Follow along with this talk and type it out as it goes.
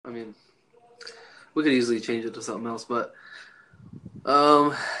mean, we could easily change it to something else, but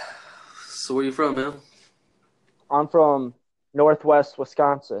um, so where you from, man? I'm from Northwest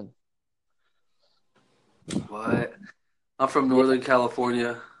Wisconsin. What? I'm from Yeah, Northern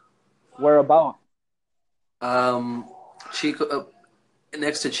California. where about? Um, Chico,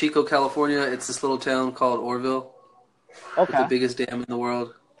 next to Chico, California, it's this little town called Orville with the Okay, biggest dam in the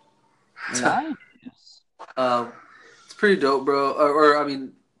world. nice. um, it's pretty dope, bro. Or I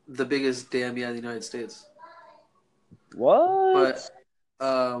mean, the biggest dam, yeah, in the United States. But What?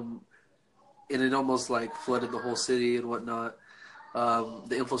 um, and it almost like flooded the whole city and whatnot.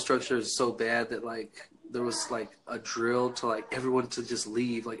 The infrastructure is so bad that like there was like a drill to like everyone to just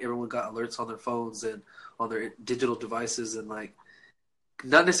leave. Like everyone got alerts on their phones and on their digital devices, and like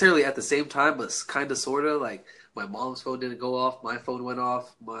not necessarily at the same time, but kind of sort of like my mom's phone didn't go off, my phone went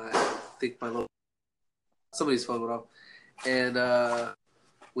off, I think my little somebody's phone went off, and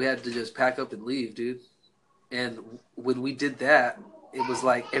we had to just pack up and leave, dude. And when we did that, it was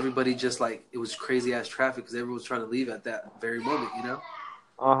like everybody just like it was crazy ass traffic because everyone was trying to leave at that very moment, you know,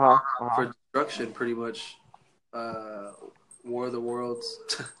 Uh-huh. Uh-huh. for destruction, pretty much, uh, War of the Worlds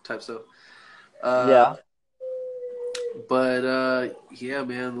type stuff. Uh, Yeah, but yeah,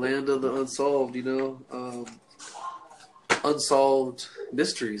 man, land of the unsolved, unsolved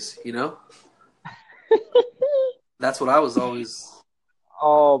mysteries, That's what I was always.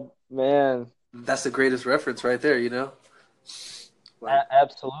 oh man. That's the greatest reference right there. Like,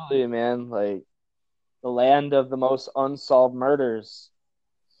 Absolutely, man. Like the land of the most unsolved murders.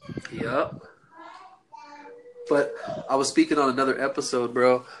 yep. But I was speaking on another episode,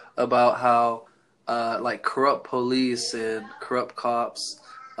 bro, about how like corrupt police and corrupt cops,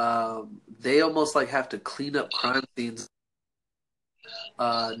 they almost like have to clean up crime scenes,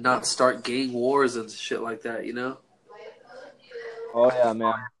 not start gang wars and shit like that. Oh yeah,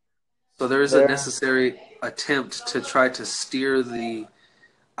 man. So there is a There. necessary attempt to try to steer the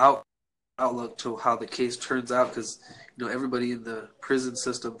out outlook to how the case turns out because everybody in the prison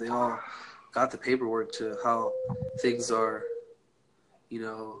system, they all got the paperwork to how things are, you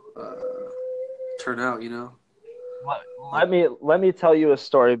know uh, turn out. Let, Like, let me tell you a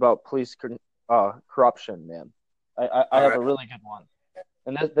story about corruption, man. I all have right. a really good one,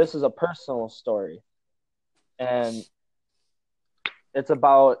 and this is a personal story, and it's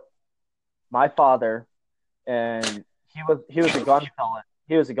about my father, and he was a gun felon.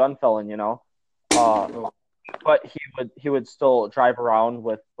 He was a gun felon, Oh, but he would still drive around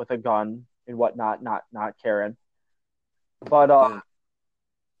with a gun and whatnot, not caring. But yeah.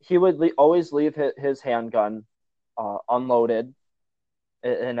 he would always leave his handgun unloaded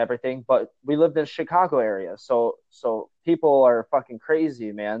and everything. But we lived in Chicago area, so people are fucking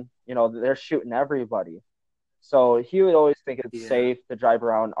crazy, man. They're shooting everybody. So he would always think it's Yeah. safe to drive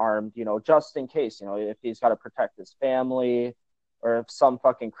around armed, just in case, if he's got to protect his family or if some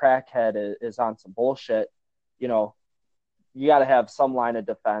fucking crackhead is on some bullshit, you know, you got to have some line of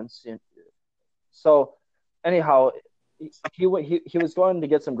defense. So, anyhow, he was going to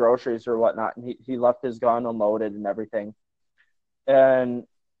get some groceries or whatnot, and he left his gun unloaded and everything. And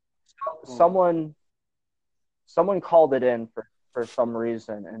Oh, someone someone called it in for some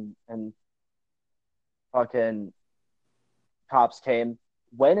reason, and fucking cops came,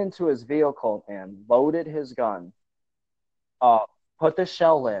 went into his vehicle and loaded his gun, uh, put the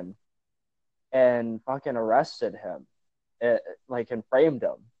shell in, and fucking arrested him, like and framed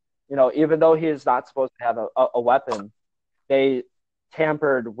him. Even though he is not supposed to have a weapon, they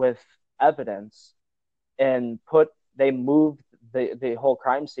tampered with evidence and they moved the whole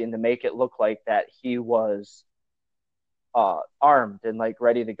crime scene to make it look like that he was armed and like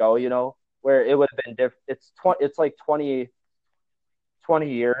ready to go. Where it would have been different. It's like 20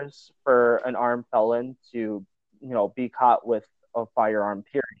 years for an armed felon to be caught with a firearm,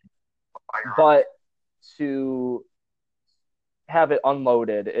 period. But to have it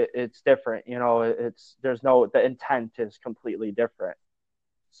unloaded, it's different. There's no, the intent is completely different.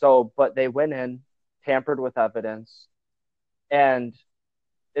 So, but they went in, tampered with evidence, and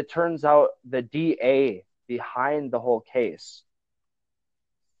it turns out the DA behind the whole case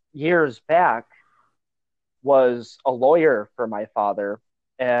years back was a lawyer for my father,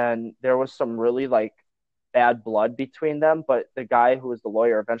 and there was some really like bad blood between them. But the guy who was the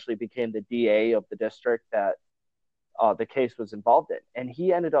lawyer eventually became the DA of the district that the case was involved in, and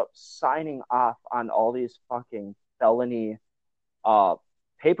he ended up signing off on all these fucking felony uh,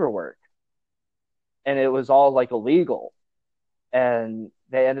 paperwork, and it was all like illegal. And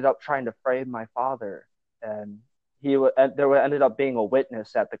they ended up trying to frame my father, and there ended up being a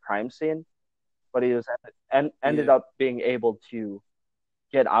witness at the crime scene, but he was ended yeah. up being able to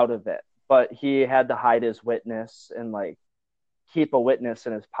get out of it. But he had to hide his witness and like keep a witness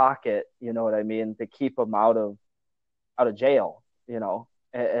in his pocket, you know what I mean, to keep him out of jail, you know,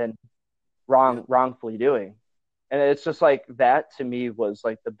 and Yeah. wrongfully doing. And it's just like that to me was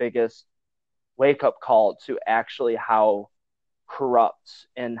like the biggest wake up call to actually how corrupt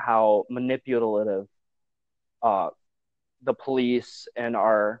and how manipulative uh, the police and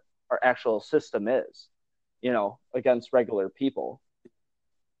our actual system is, you know, against regular people.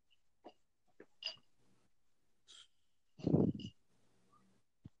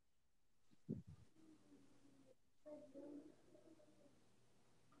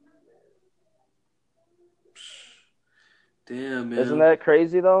 Damn, Isn't man. that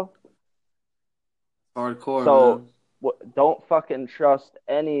crazy though? Hardcore, So man. don't fucking trust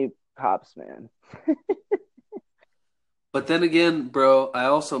any cops, man. But then again, bro, I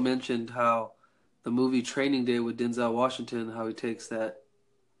also mentioned how the movie Training Day with Denzel Washington, how he takes that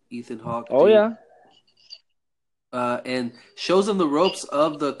Ethan Hawke Oh dude, yeah, and shows him the ropes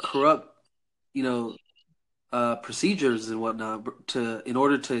of the corrupt, you know, procedures and whatnot to in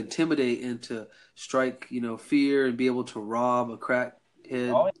order to intimidate and to strike, fear and be able to rob a crackhead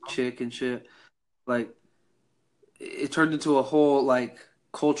oh chick and shit. Like it turned into a whole like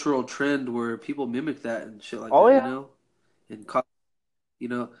cultural trend where people mimic that and shit like oh that, yeah, and you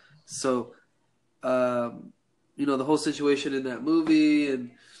know, so um, the whole situation in that movie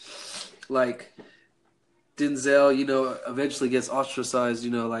and like Denzel, eventually gets ostracized,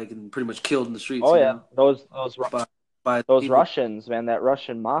 like and pretty much killed in the streets, oh yeah. by by Those people. Russians, man, that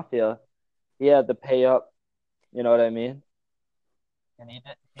Russian mafia, he had to pay up. You know what I mean? And he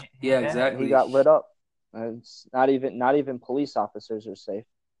did. He Yeah, did it, and he exactly. got lit up. And it's not even police officers are safe.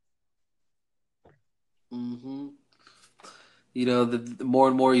 hmm the more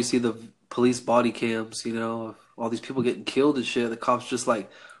and more you see the police body cams, of all these people getting killed and shit, the cops just like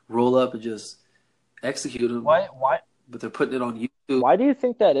roll up and just execute them, Why? Why? but they're putting it on YouTube. Why do you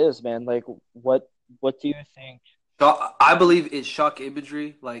think that is, man? Like, what do you think? So I believe it's shock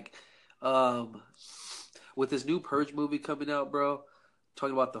imagery, like um, with this new Purge movie coming out, bro.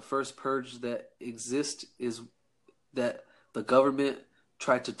 Talking about the first purge that exists is that the government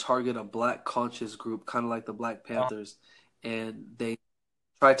tried to target a black conscious group, kind of like the Black Panthers, and they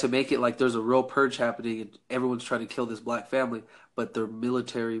tried to make it like there's a real purge happening and everyone's trying to kill this black family, but they're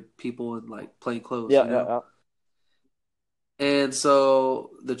military people in like plain clothes, Yeah, yeah, yeah. And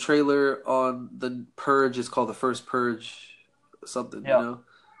so the trailer on the Purge is called the First Purge, something, Yeah.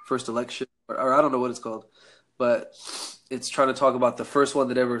 First Election, or I don't know what it's called, but it's trying to talk about the first one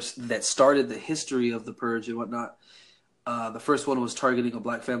that started the history of the Purge and whatnot. The first one was targeting a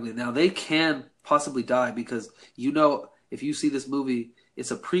black family. Now they can possibly die because if you see this movie,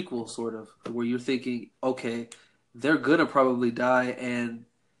 it's a prequel sort of where you're thinking, okay, they're gonna probably die, and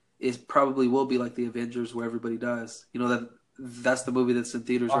it probably will be like the Avengers where everybody dies. That's the movie that's in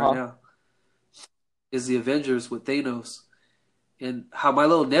theaters Uh right huh. now. Is the Avengers with Thanos, and how my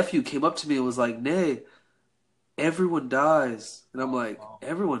little nephew came up to me and was like, "Nay, everyone dies," and I'm like,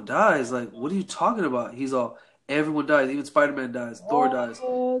 "Everyone dies? Like, what are you talking about?" He's all, "Everyone dies. Even Spider-Man dies. Thor dies.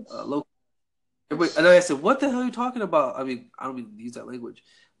 What? Loki." Everybody, and then I said, "What the hell are you talking about?" I mean, I don't mean to use that language,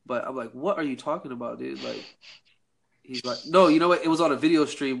 but I'm like, "What are you talking about, dude?" Like, he's like, "No, you know what? It was on a video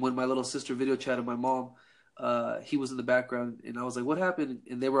stream when my little sister video chatted my mom. He was in the background, and I was like, "What happened?"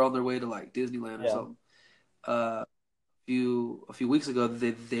 And they were on their way to like Disneyland or Yeah. something. A few weeks ago,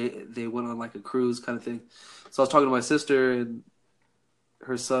 they went on like a cruise kind of thing. So I was talking to my sister and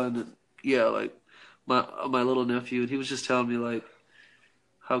her son, and yeah, like my little nephew, and he was just telling me like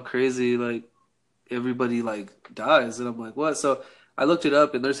how crazy like everybody like dies, and I'm like, what? So I looked it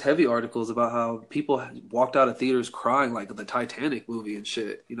up, and there's heavy articles about how people walked out of theaters crying like the Titanic movie and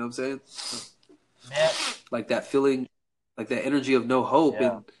shit. You know what I'm saying? Man. Like that feeling, like that energy of no hope,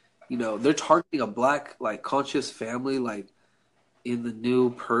 Yeah. and they're targeting a black like conscious family like in the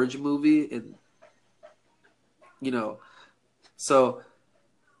new Purge movie, and you know, so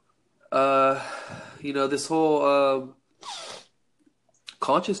uh, this whole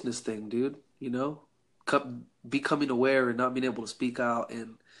consciousness thing, dude. Becoming aware and not being able to speak out,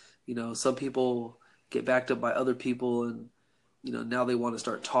 and some people get backed up by other people, and now they want to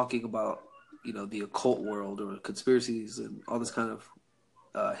start talking about the occult world or conspiracies and all this kind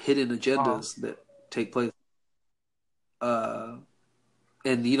of hidden Uh huh. agendas that take place. Uh,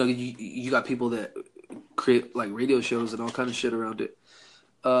 and you got people that create like radio shows and all kind of shit around it.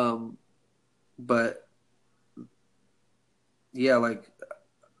 Um, but yeah, like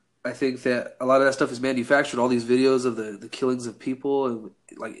I think that a lot of that stuff is manufactured. All these videos of the killings of people and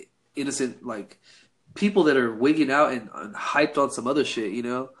like innocent like people that are wigging out and hyped on some other shit, you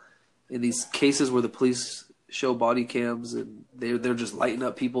know, in these cases where the police show body cams and they're just lighting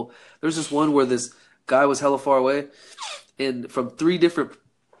up people. There's this one where this guy was hella far away, and from three different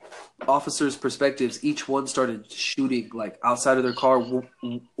officers' perspectives, each one started shooting like outside of their car.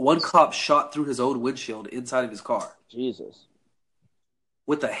 One cop shot through his own windshield inside of his car Jesus.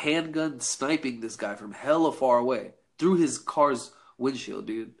 with a handgun, sniping this guy from hella far away through his car's windshield,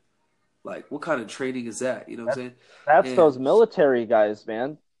 dude. Like, what kind of training is that? You know what I'm saying? That's those And military guys,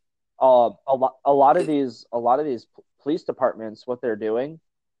 man. A lot of it, these police departments, what they're doing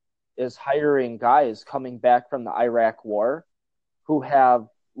is hiring guys coming back from the Iraq War who have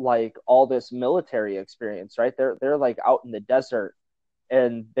like all this military experience, right? They're like out in the desert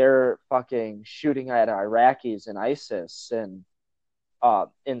and they're fucking shooting at Iraqis and ISIS and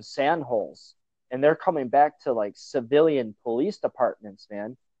in sand holes, and they're coming back to like civilian police departments,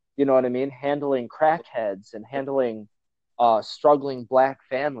 man. You know what I mean? Handling crackheads and handling struggling black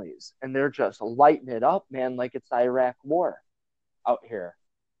families, and they're just lighting it up, man, like it's the Iraq War out here.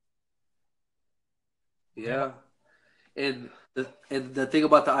 yeah. And the thing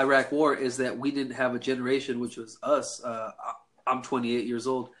about the Iraq War is that we didn't have a generation, which was us. I'm 28 years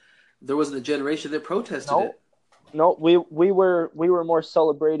old. There wasn't a generation that protested No, it. no, we were more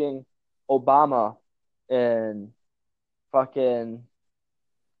celebrating Obama and fucking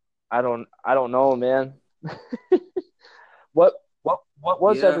I don't know, man. What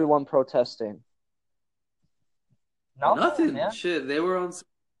was Yeah, everyone protesting? Nothing, nothing. man. Shit, they were on.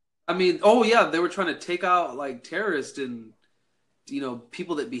 I mean, oh yeah, they were trying to take out like terrorists and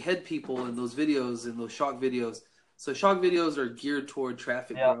people that behead people in those videos and those shock videos. So shock videos are geared toward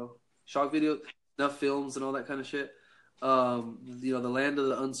traffic, Yeah. bro. Shock video, enough films and all that kind of shit. The land of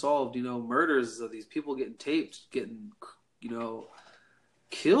the unsolved, murders of these people getting taped, getting, you know,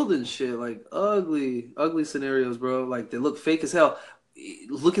 killed and shit, like ugly, ugly scenarios, bro. Like they look fake as hell.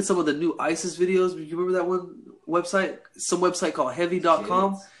 Look at some of the new ISIS videos. You remember that one website? Some website called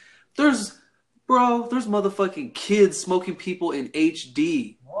heavy.com. Kids. There's, there's motherfucking kids smoking people in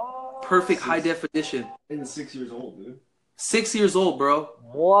HD, perfect high Six, definition. and 6 years old, dude. 6 years old, bro,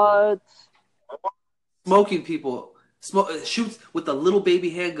 What? smoking people. Shoots with a little baby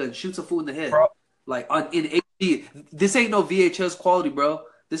handgun, shoots a fool in the head, Bro. like in HD. This ain't no VHS quality, bro.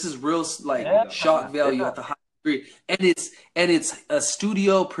 This is real, like Yeah, shock value yeah. at the high degree, and it's a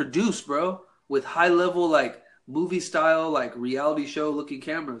studio produced, bro, with high level like movie style, like reality show looking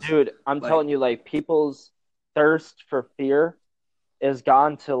cameras. Dude, I'm Like, telling you, like people's thirst for fear is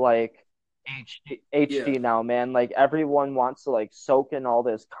gone to like yeah, HD now, man. Like everyone wants to like soak in all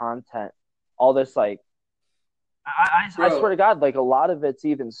this content, all this like I swear bro, to God, like a lot of it's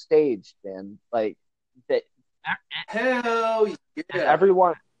even staged, man. Like that, hell and yeah,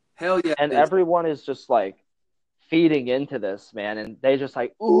 everyone hell yeah, and it is. everyone is just like feeding into this, man, and they just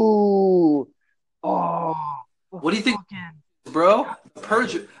like, ooh, oh, What do you think, fucking, bro?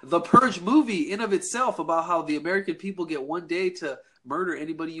 The Purge movie in of itself about how the American people get one day to murder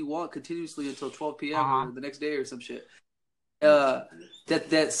anybody you want continuously until 12 p.m. uh-huh. or the next day or some shit. Uh,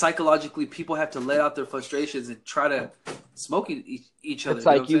 that psychologically people have to let out their frustrations and try to smoke each other. It's You know what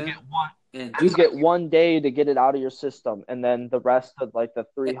like I'm saying? And you get one day to get it out of your system, and then the rest of like the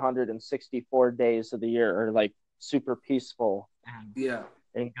 364 days of the year are like super peaceful yeah,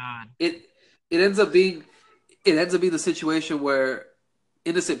 and good. it it ends up being it ends up being the situation where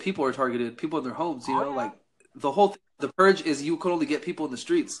innocent people are targeted, people in their homes. Oh Like yeah. the purge is you can only get people in the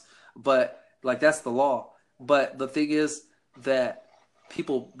streets, but like that's the law. But the thing is that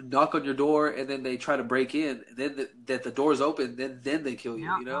people knock on your door and then they try to break in. And then that the door's open, then they kill you.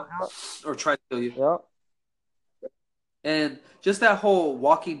 Yeah, yeah, Or try to kill you. yeah. And just that whole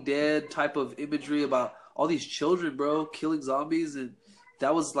Walking Dead type of imagery about all these children, bro, killing zombies, and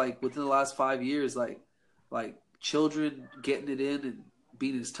that was like within the last 5 years, like children getting it in and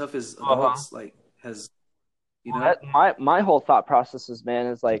being as tough as Uh-huh. adults, like has you Well, know, my whole thought process is, man,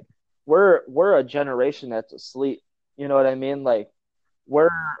 is like we're a generation that's asleep. You know what I mean? Like we're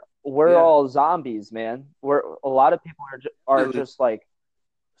we're yeah, all zombies, man. We're a lot of people are really, just like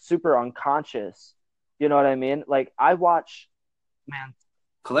super unconscious. You know what I mean? Like I watch, man,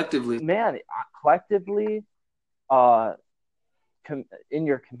 collectively, man, collectively, uh, in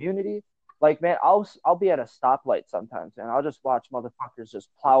your community, like man, I'll be at a stoplight sometimes, and I'll just watch motherfuckers just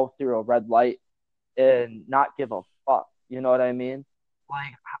plow through a red light and not give a fuck. You know what I mean?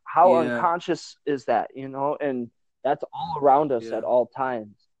 Like how yeah, unconscious is that? You know, and that's all around us yeah, at all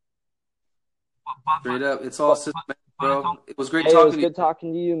times. straight up, it's all But systematic, it's bro. It was great hey, it was talking to good you.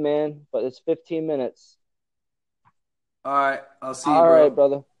 talking to you, man. But it's 15 minutes. All right, I'll see you, All right, bro.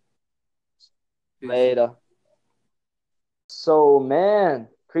 brother. Peace. Later. So, man,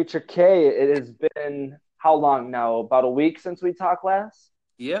 Creature K, it has been how long now? About a week since we talked last?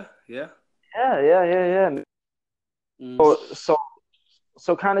 Yeah, yeah. Yeah. Hmm.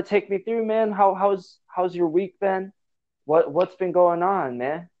 So kind of take me through, man. How's your week been? What's been going on,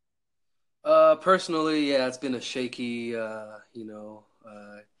 man? Personally, yeah, it's been a shaky,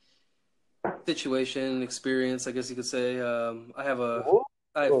 situation, experience, I guess you could say. I have Ooh.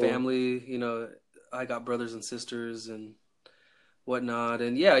 family, I got brothers and sisters and whatnot.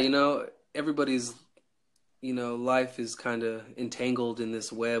 And yeah, everybody's, life is kind of entangled in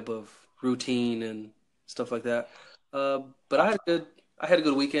this web of routine and stuff like that. But I had a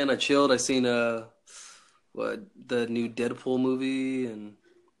good weekend. I chilled. I seen the new Deadpool movie and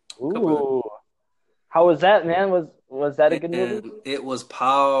a couple of Ooh. How was that, man? Was that a good movie? and it was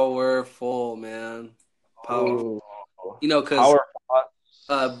powerful, man. Powerful. Ooh. You know, because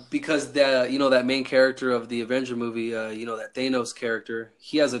Powerful. because that main character of the Avenger movie, that Thanos character,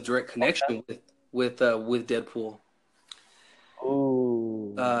 he has a direct connection with Deadpool.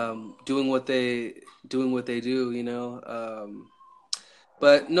 Ooh. Doing what they do,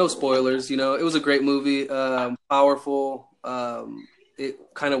 but no spoilers. It was a great movie, powerful.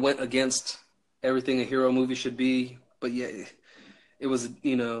 It kind of went against everything a hero movie should be, but yeah, it was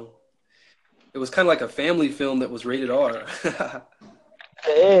it was kind of like a family film that was rated R.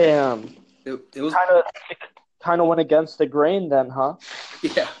 Damn. It was Kind of went against the grain then, huh?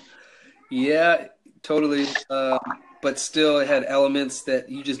 yeah, yeah, totally. But still, it had elements that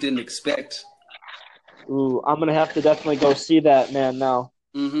you just didn't expect. Ooh, I'm gonna have to definitely go see that, man. Now,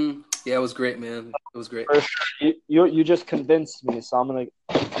 Yeah, it was great, man. It was great. for sure. You just convinced me, so I'm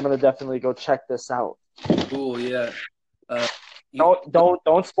gonna definitely go check this out. Cool, yeah. Uh, you,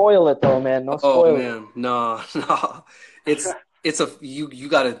 Don't spoil it though, man. No oh spoilers. man, no, no. It's you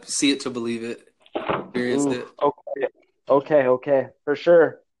got to see it to believe it, experience Ooh, it. okay, for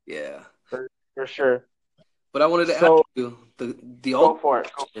sure, Yeah. for sure. But I wanted to ask So you the go ultimate for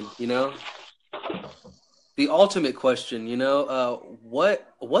it. question, the ultimate question,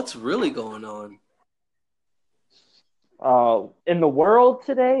 what's really going on? In the world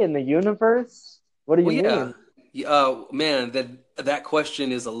today, in the universe, what do you Well, yeah. mean? Man, that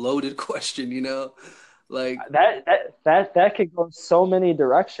question is a loaded question, Like, That could go so many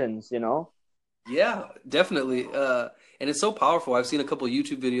directions, you know. yeah, definitely. And it's so powerful. I've seen a couple of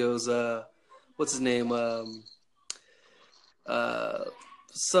YouTube videos. What's his name? Uh,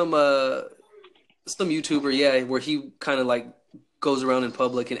 some some YouTuber, yeah, where he kind of like goes around in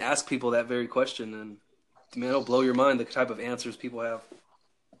public and asks people that very question, and man, it'll blow your mind the type of answers people have.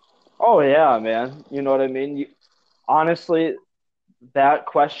 Oh yeah, man. You know what I mean? Honestly, that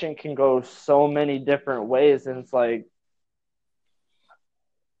question can go so many different ways, and it's like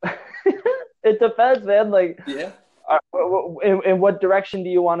it depends, man. Like, Yeah. in what direction do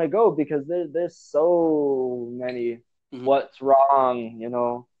you want to go? Because there's so many Hmm. what's wrong, you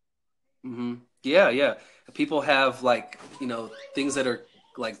know. Hmm. Yeah, yeah. People have like, things that are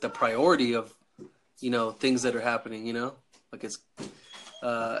like the priority of, things that are happening, like it's,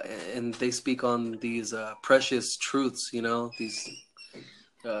 uh, and they speak on these precious truths, these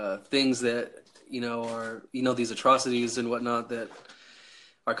things that, are, these atrocities and whatnot that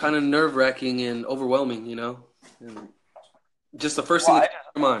are kind of nerve wracking and overwhelming, and just the first thing Well, that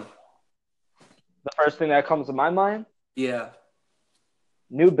comes to mind. the first thing that comes to my mind, Yeah.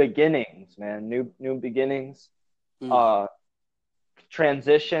 new beginnings, man. New beginnings, Mm. uh,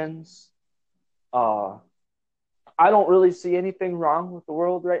 transitions. Uh, I don't really see anything wrong with the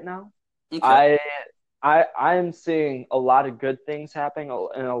world right now. Okay. I I'm seeing a lot of good things happening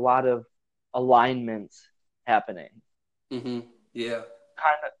and a lot of alignments happening. Hmm. Yeah.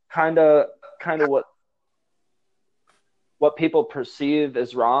 Kind of what people perceive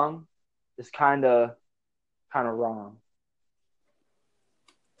as wrong is kind of wrong.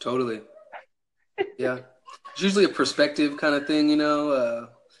 Totally. Yeah. It's usually a perspective kind of thing,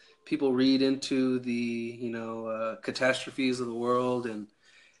 people read into the, catastrophes of the world and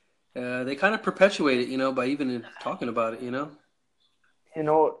they kind of perpetuate it, by even talking about it. You know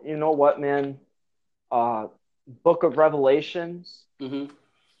what, man? Uh, Book of Revelations. Hmm.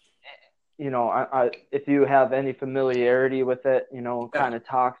 If you have any familiarity with it, Yeah. kind of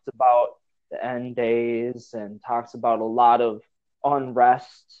talks about the end days and talks about a lot of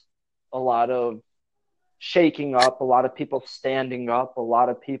unrest, a lot of shaking up, a lot of people standing up, a lot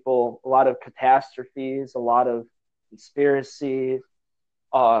of catastrophes, a lot of conspiracy,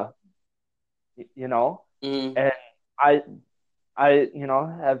 uh, you know, Hmm. and I,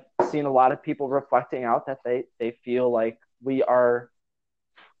 have seen a lot of people reflecting out that they feel like we are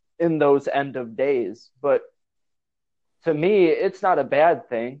in those end of days. But to me, it's not a bad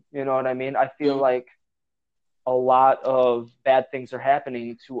thing. You know what I mean? I feel Mm. like a lot of bad things are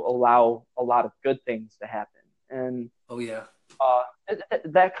happening to allow a lot of good things to happen. And Oh yeah.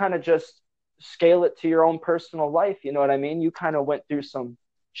 that kind of just scale it to your own personal life. You know what I mean? You kind of went through some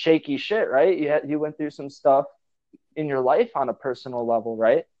shaky shit, right? You went through some stuff in your life on a personal level,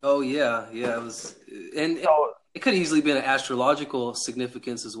 right? Oh yeah, yeah. It was, and So it could easily be an astrological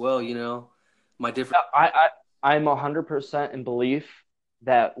significance as well. You know, my different. I'm 100% in belief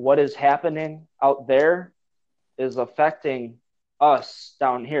that what is happening out there is affecting us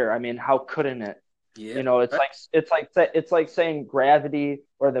down here. I mean, how couldn't it? Yeah. You know, Right. it's like saying gravity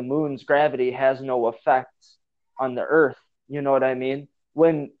or the moon's gravity has no effect on the earth. You know what I mean?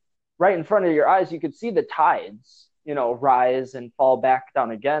 When right in front of your eyes you could see the tides, you know, rise and fall back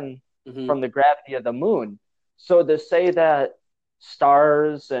down again Hmm. from the gravity of the moon. So to say that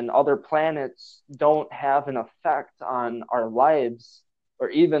stars and other planets don't have an effect on our lives or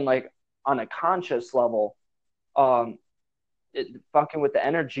even like on a conscious level, um, fucking with the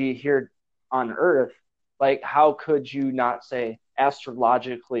energy here on Earth, like how could you not say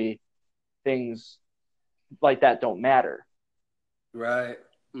astrologically things like that don't matter? Right.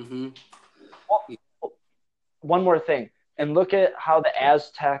 Hmm. Well, one more thing, and look at how the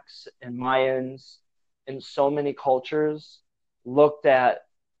Aztecs and Mayans and so many cultures looked at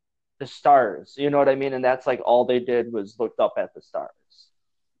the stars. You know what I mean? And that's like all they did was looked up at the stars.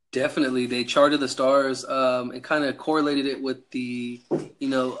 Definitely, they charted the stars and kind of correlated it with the,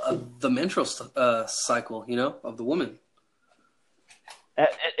 the menstrual cycle, of the woman.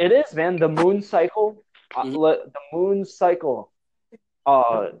 It is, man. The moon cycle, Hmm. the moon cycle.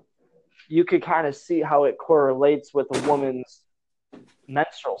 Uh, you could kind of see how it correlates with a woman's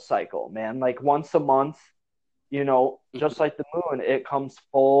menstrual cycle, man. Like once a month, you know, just like the moon, it comes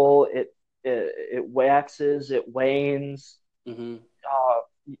full, it waxes, it wanes. Hmm. Uh,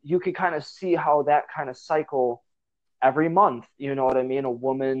 you could kind of see how that kind of cycle every month. You know what I mean? A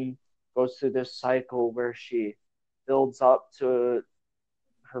woman goes through this cycle where she builds up to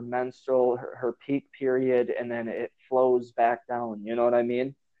her peak period, and then it flows back down. You know what I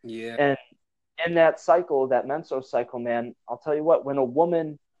mean? Yeah. And in that cycle, that menstrual cycle, man, I'll tell you what, when a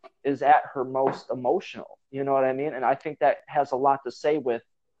woman is at her most emotional, you know what I mean? And I think that has a lot to say with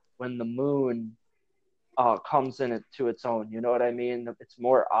when the moon comes into its own, you know what I mean? It's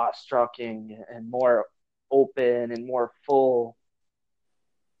more awestrucking and more open and more full.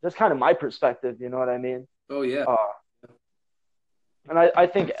 Just kind of my perspective, you know what I mean? Oh yeah. Uh, and I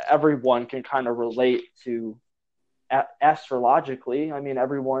think everyone can kind of relate to astrologically. I mean,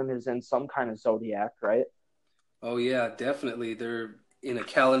 everyone is in some kind of zodiac, right? Oh yeah. Definitely, they're in a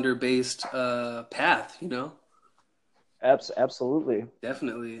calendar-based path. Absolutely.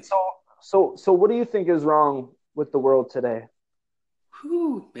 Definitely. So what do you think is wrong with the world today?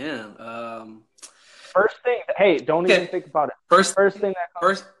 Whew, man. First thing, hey, don't even Okay. think about it. First, First thing that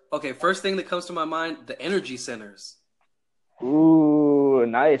first. Okay. First thing that comes to my mind: the energy centers. comes. Ooh,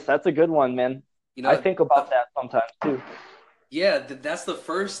 nice. That's a good one, man. You I know, think about that sometimes too. Yeah, that's the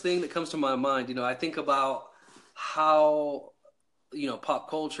first thing that comes to my mind. I think about how, pop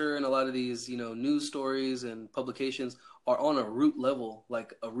culture and a lot of these, news stories and publications are on a root level,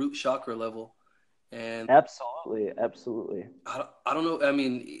 like a root chakra level. And Absolutely, absolutely. I don't know. I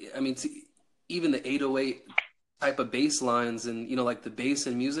mean, even the 808 type of bass lines and, like the bass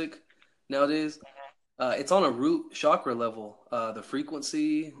in music nowadays, it's on a root chakra level. The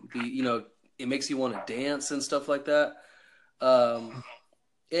frequency, it makes you want to dance and stuff like that. Um,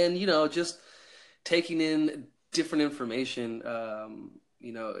 and just taking in different information.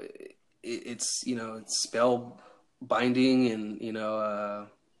 It's spell binding and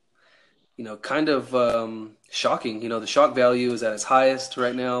kind of shocking. The shock value is at its highest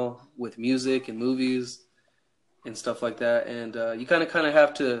right now with music and movies and stuff like that. And you kind of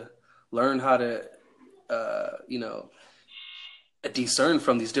have to learn how to you know discern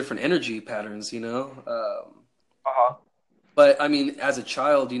from these different energy patterns. Uh-huh. But I mean, as a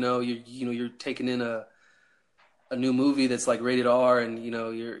child, you're taking in a new movie that's like rated R, and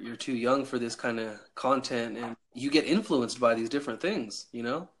you're too young for this kind of content, and you get influenced by these different things.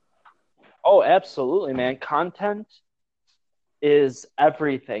 Oh, absolutely, man. Content is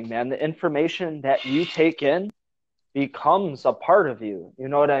everything, man. The information that you take in becomes a part of you. You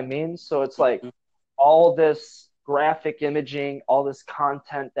know what I mean? So it's like all this graphic imaging, all this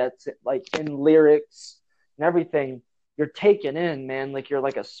content that's like in lyrics and everything, you're taking in, man. Like you're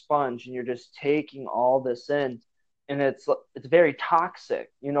like a sponge and you're just taking all this in. And it's very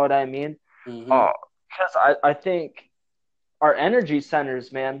toxic. You know what I mean? Hmm. Because I think our energy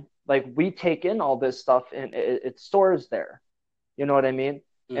centers, man. like we take in all this stuff and it stores there. You know what I mean?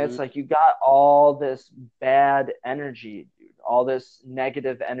 And Hmm. it's like you got all this bad energy, dude, all this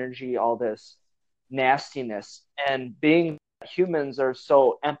negative energy, all this nastiness. And being humans are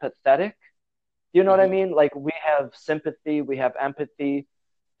so empathetic, you know what I Hmm. mean? Like we have sympathy, we have empathy.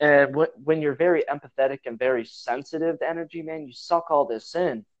 And when you're very empathetic and very sensitive to energy, man, you suck all this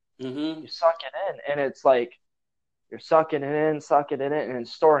in. Hmm. You suck it in. And it's like you're sucking it in, and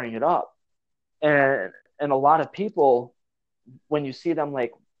storing it up. And a lot of people, when you see them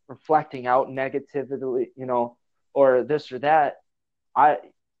like reflecting out negatively, or this or that, I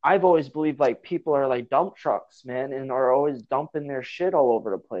I've always believed like people are like dump trucks, man, and are always dumping their shit all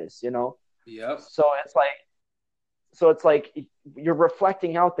over the place. Yep. So it's like you're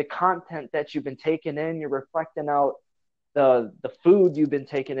reflecting out the content that you've been taking in. You're reflecting out the food you've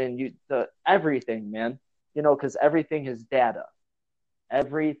been taking in. The everything, man. Because everything is data.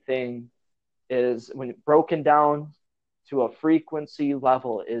 Everything is when broken down to a frequency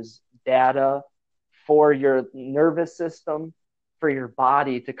level is data for your nervous system, for your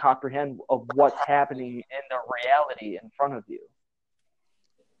body to comprehend of what's happening in the reality in front of you.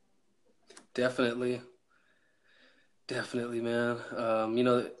 Definitely. Definitely, man.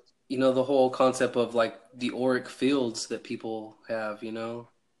 The whole concept of like the auric fields that people have,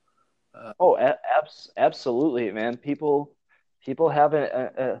 Uh, Oh, absolutely, man. People have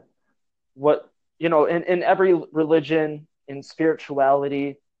a what in every religion, in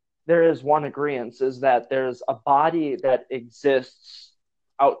spirituality, there is one agreement, is that there's a body that exists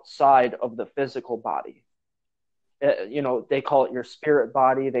outside of the physical body. They call it your spirit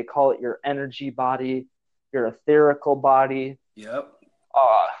body, they call it your energy body, your etherical body. yep.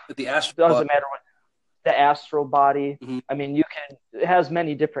 uh The astral doesn't body. matter what, the astral body. Hmm. I mean, it has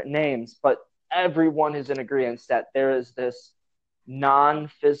many different names, but everyone is in agreement that there is this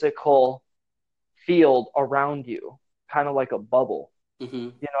non-physical field around you, kind of like a bubble. Hmm.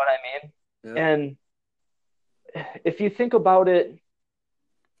 You know what I mean? Yep. And if you think about it,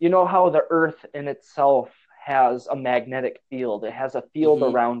 you know how the earth in itself has a magnetic field, it has a field Hmm.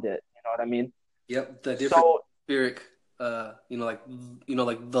 around it. You know what I mean? Yep. The different So, atmospheric, like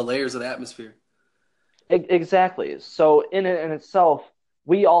the layers of the atmosphere. exactly. So, in itself,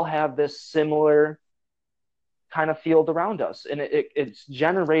 we all have this similar kind of field around us. And it's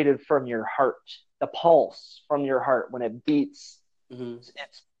generated from your heart, the pulse from your heart when it beats. Hmm.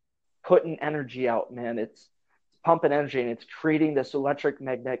 It's putting energy out, man. It's pumping energy and it's creating this electric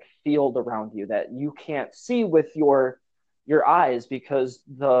magnetic field around you that you can't see with your eyes because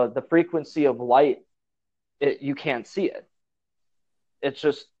the frequency of light, you can't see it. It's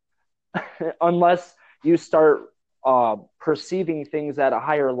just unless you start perceiving things at a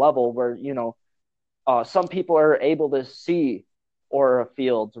higher level where some people are able to see aura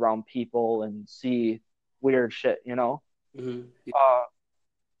fields around people and see weird shit. Hmm. Uh,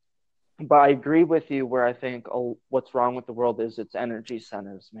 but I agree with you where I think what's wrong with the world is its energy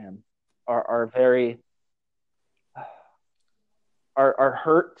centers, man, are very are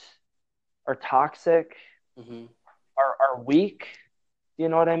hurt, are toxic, Hmm. are weak. You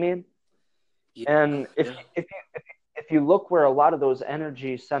know what I mean? Yeah. And Yeah. if you look where a lot of those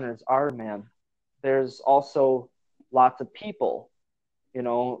energy centers are, man, there's also lots of people, you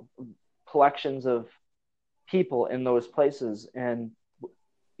know, collections of people in those places, and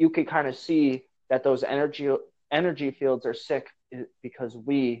you can kind of see that those energy fields are sick because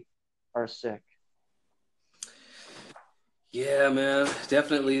we are sick. Yeah, man.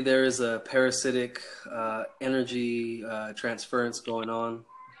 Definitely, there is a parasitic energy transference going on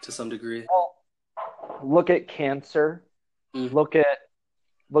to some degree. Well, look at cancer. Mm.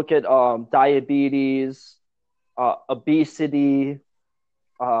 Look at diabetes, obesity,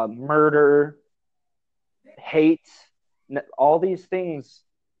 murder, hate, all these things,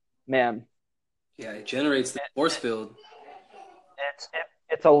 man. Yeah, it generates the force field.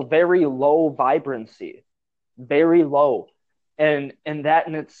 It's a very low vibrancy, very low, and that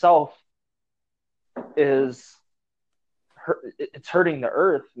in itself is it's hurting the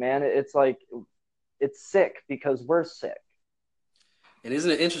earth, man. It's like it's sick because we're sick. And isn't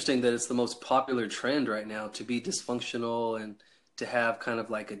it interesting that it's the most popular trend right now to be dysfunctional and to have kind of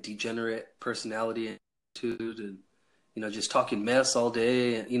like a degenerate personality and attitude and just talking mess all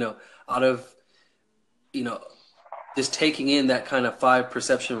day and out of you know just taking in that kind of five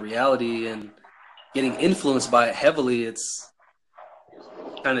perception reality and getting influenced by it heavily. It's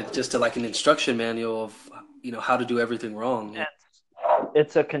kind of just like an instruction manual of how to do everything wrong.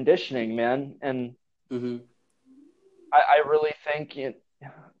 It's a conditioning, man, and Hmm. I really think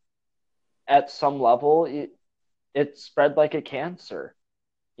at some level it spread like a cancer.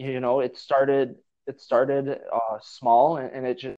 you know, it started small, and it just